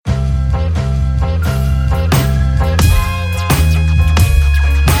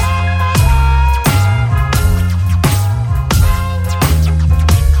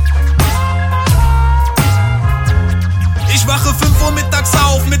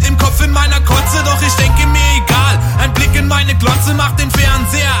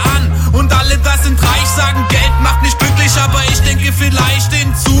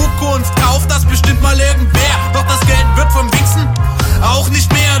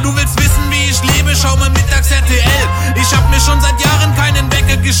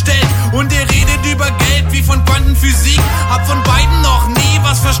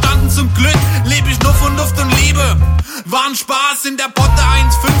Gras in der Potte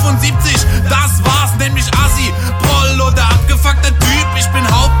 1,75. Das war's, nenn mich Assi, Proll oder abgefuckter Typ. Ich bin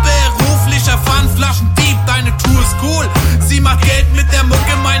hauptberuflicher Pfandflaschendieb. Deine Crew ist cool, sie macht Geld mit der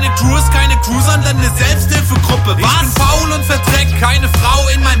Mucke. Meine Crew ist keine Crew, sondern eine Selbsthilfegruppe. Was? Ich bin faul und verdreck keine Frau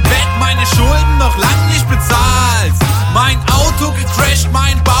in mein Bett. Meine Schulden noch lang nicht bezahlt. Mein Auto gecrasht,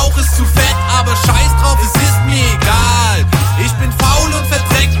 mein Bauch ist zu fett. Aber scheiß drauf, es ist mir egal. Ich bin faul und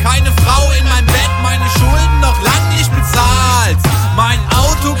verdreck keine Frau in mein Bett. Meine Schulden noch lang nicht bezahlt. Mein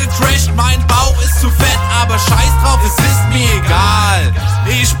Auto gecrasht, mein Bauch ist zu fett. Aber scheiß drauf, es ist mir egal.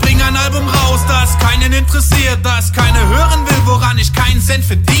 Ich bring ein Album raus, das keinen interessiert, das keiner hören will, woran ich keinen Cent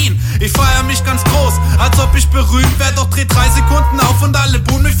verdiene. Ich feier mich ganz groß, als ob ich berühmt wär, doch dreh 3 Sekunden auf und alle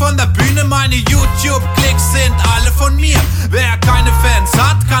buhen mich von der Bühne. Meine YouTube-Klicks sind alle von mir. Wer keine Fans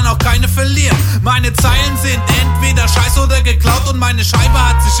hat, kann auch keine verlieren. Meine Zeilen sind entweder scheiß oder geklaut und meine Scheibe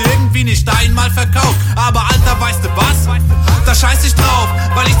hat sich irgendwie nicht einmal verkauft. Aber Alter, weißt du was? Da scheiß ich drauf,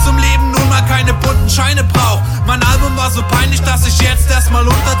 weil ich zum Leben nun mal keine bunten Scheine brauch. Mein Album war so peinlich, dass ich jetzt erstmal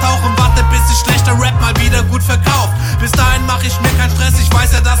untertauche und warte, bis sich schlechter Rap mal wieder gut verkauft. Bis dahin mach ich mir keinen Stress, ich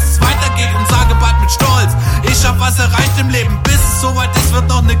weiß ja, dass es weitergeht und sage bald mit Stolz: ich hab was erreicht im Leben. Bis es soweit ist, wird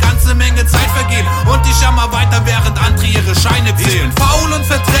noch eine ganze Menge Zeit vergehen und ich jammer weiter, während andere ihre Scheine zählen. Ich bin faul und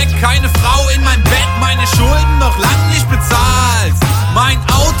verdreck keine Frau in mein Bett. Meine Schulden noch lang nicht bezahlt. Mein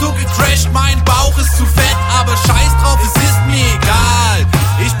Auto gecrasht, mein Bauch ist zu fett. Aber scheiß drauf, es ist mir egal.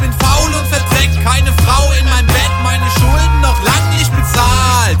 Ich bin faul und verdreck keine Frau in mein Bett. Meine Schulden noch lang nicht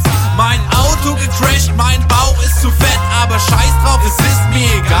bezahlt. Mein Auto gecrasht, mein Bauch ist zu fett. Aber scheiß drauf, es ist mir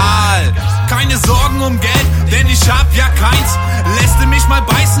egal. Keine Sorgen um Geld, denn ich hab ja keins. Lässt du mich mal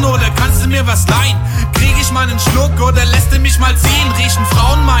beißen oder kannst du mir was leihen? Krieg ich mal einen Schluck oder lässt du mich mal ziehen? Riechen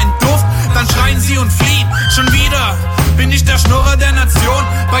Frauen meinen Duft, dann schreien sie und fliehen. Schon wieder bin ich der Schnurrer der Nation.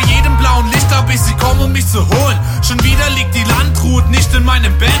 Bei jedem blauen Licht hab ich sie kaum, um mich zu holen. Schon wieder liegt die Landrut nicht in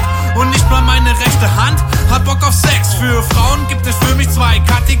meinem Bett und nicht mal meine rechte Hand hat Bock auf Sex. Für Frauen gibt es für mich 2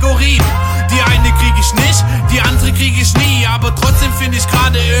 Kategorien. Die eine krieg ich nicht, die andere krieg ich nie. Aber trotzdem finde ich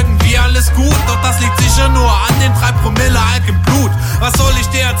gerade irgendwie alles gut. Doch das liegt sicher nur an den 3 Promille Alk im Blut. Was soll ich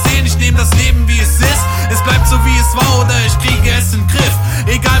dir erzählen? Ich nehme das Leben wie es ist. Es bleibt so wie es war oder ich kriege es in den Griff.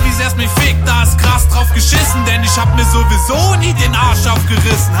 Egal wie sehr es mich fickt, da ist krass drauf geschissen. Denn ich hab mir sowieso nie den Arsch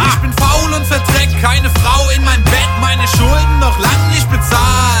aufgerissen. Ich bin faul und verdreck keine Frau in mein Bett. Meine Schulden